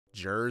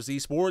Jersey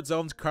Sports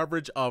Zone's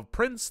coverage of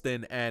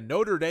Princeton and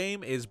Notre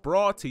Dame is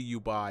brought to you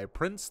by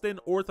Princeton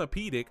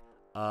Orthopedic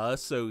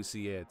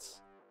Associates.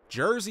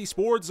 Jersey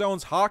Sports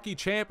Zone's hockey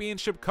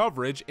championship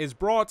coverage is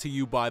brought to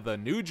you by the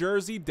New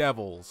Jersey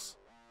Devils.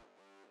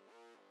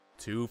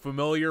 Two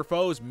familiar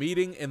foes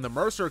meeting in the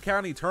Mercer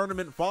County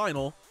Tournament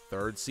Final.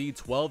 Third seed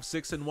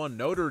 12-6-1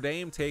 Notre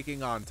Dame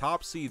taking on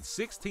top seed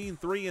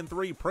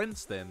 16-3-3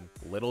 Princeton.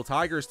 Little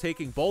Tigers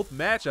taking both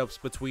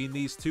matchups between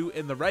these two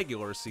in the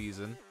regular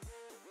season.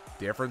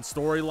 Different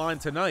storyline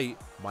tonight.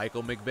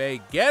 Michael McVay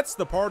gets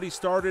the party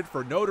started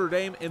for Notre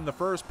Dame in the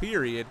first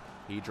period.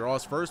 He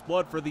draws first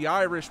blood for the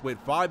Irish with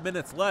 5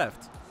 minutes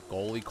left.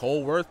 Goalie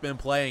Cole Worthman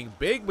playing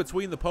big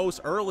between the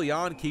posts early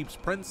on keeps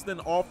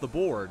Princeton off the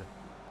board.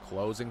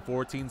 Closing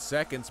 14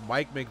 seconds,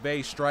 Mike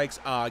McVay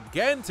strikes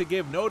again to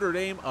give Notre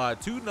Dame a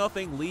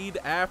 2-0 lead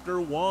after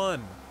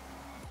one.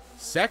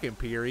 Second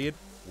period,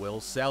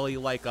 Will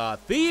Selly like a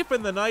thief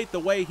in the night the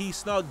way he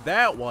snugged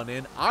that one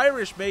in.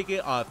 Irish make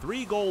it a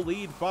 3-goal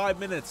lead 5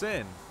 minutes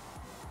in.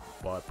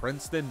 But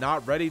Princeton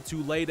not ready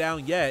to lay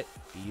down yet.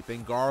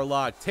 Ethan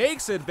Garlock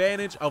takes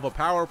advantage of a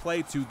power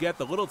play to get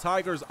the Little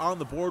Tigers on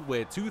the board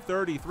with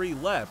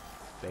 2:33 left.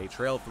 They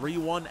trail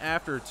 3-1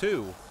 after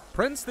two.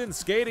 Princeton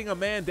skating a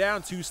man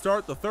down to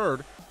start the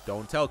third.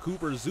 Don't tell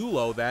Cooper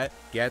Zulo that.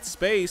 Gets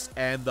space,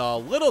 and the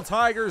Little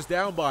Tigers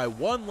down by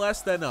one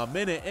less than a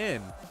minute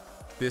in.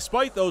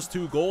 Despite those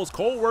two goals,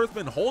 Cole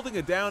Worthman holding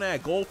it down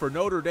at goal for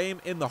Notre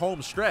Dame in the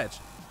home stretch.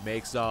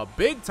 Makes a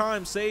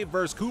big-time save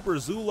versus Cooper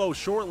Zulo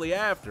shortly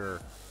after.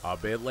 A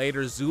bit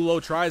later,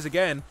 Zulo tries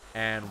again,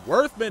 and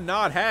Worthman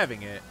not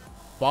having it.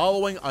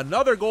 Following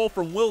another goal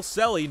from Will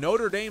Selly,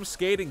 Notre Dame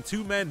skating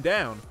two men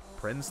down.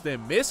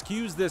 Princeton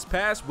miscues this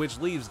pass, which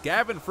leaves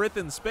Gavin Frith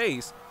in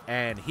space,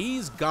 and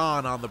he's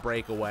gone on the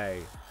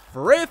breakaway.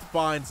 Frith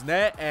finds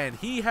net, and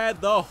he had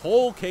the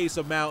whole case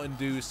of Mountain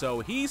Dew, so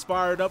he's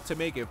fired up to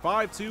make it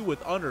 5-2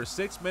 with under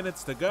 6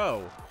 minutes to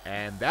go.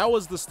 And that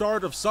was the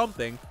start of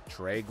something.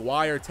 Trey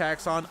Guire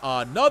tacks on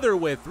another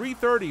with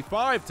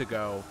 3:35 to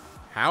go.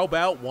 How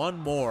about one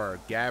more?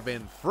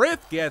 Gavin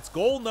Frith gets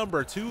goal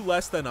number 2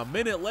 less than a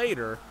minute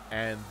later,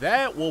 and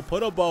that will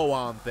put a bow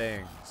on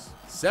things.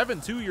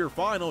 7-2 your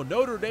final.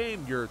 Notre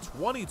Dame, your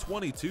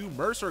 2022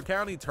 Mercer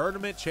County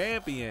Tournament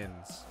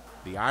champions.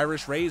 The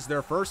Irish raised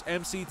their first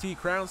MCT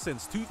crown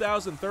since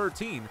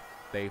 2013.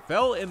 They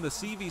fell in the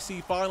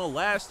CVC final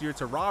last year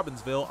to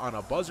Robbinsville on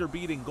a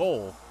buzzer-beating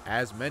goal.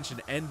 As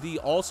mentioned, ND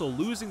also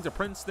losing to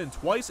Princeton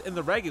twice in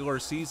the regular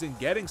season,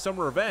 getting some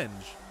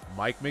revenge.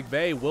 Mike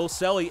McVay, Will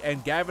Selly,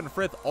 and Gavin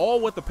Frith all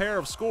with a pair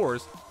of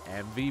scores.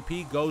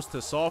 MVP goes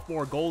to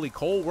sophomore goalie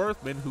Cole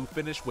Worthman, who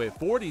finished with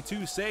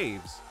 42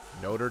 saves.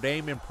 Notre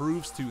Dame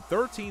improves to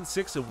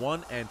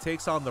 13-6-1 and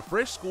takes on the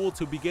Frisch School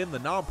to begin the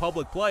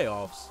non-public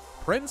playoffs.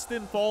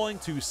 Princeton falling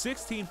to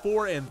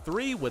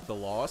 16-4-3 with the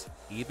loss.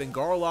 Ethan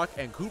Garlock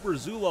and Cooper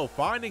Zulo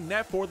finding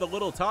net for the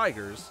Little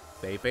Tigers.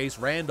 They face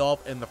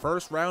Randolph in the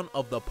first round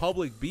of the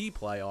Public B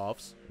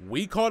playoffs.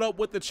 We caught up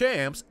with the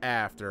champs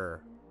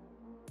after.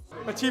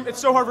 It's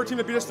so hard for a team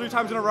to beat us 3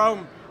 times in a row.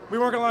 We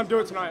weren't going to let them do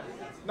it tonight.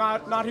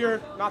 Not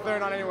here, not there,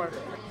 not anywhere.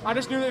 I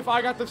just knew that if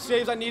I got the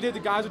saves I needed, the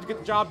guys would get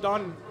the job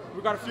done.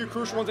 We got a few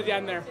crucial ones at the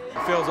end there.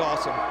 It feels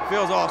awesome. It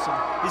feels awesome.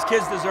 These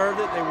kids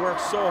deserved it. They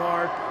worked so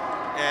hard.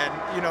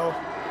 And, you know,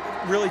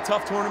 really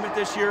tough tournament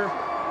this year.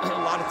 A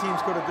lot of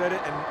teams could have did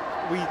it, and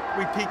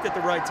we peaked at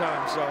the right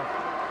time. So,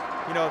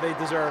 you know, they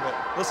deserve it.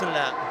 Listen to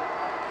that.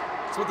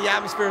 That's what the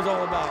atmosphere is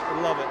all about.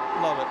 I love it.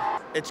 Love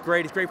it. It's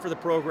great. It's great for the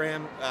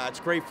program. It's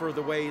great for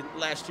the way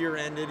last year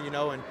ended, you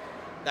know, and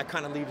that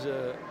kind of leaves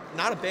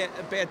not a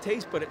bad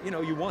taste, but, you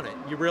know, you want it.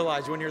 You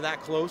realize when you're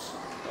that close,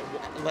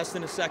 less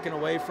than a second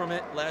away from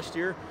it last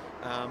year,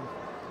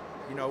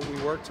 you know,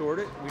 we worked toward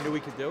it. We knew we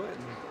could do it,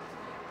 and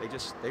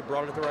they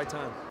brought it at the right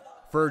time.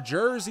 For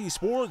Jersey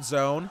Sports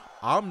Zone,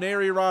 I'm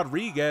Neri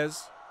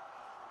Rodriguez.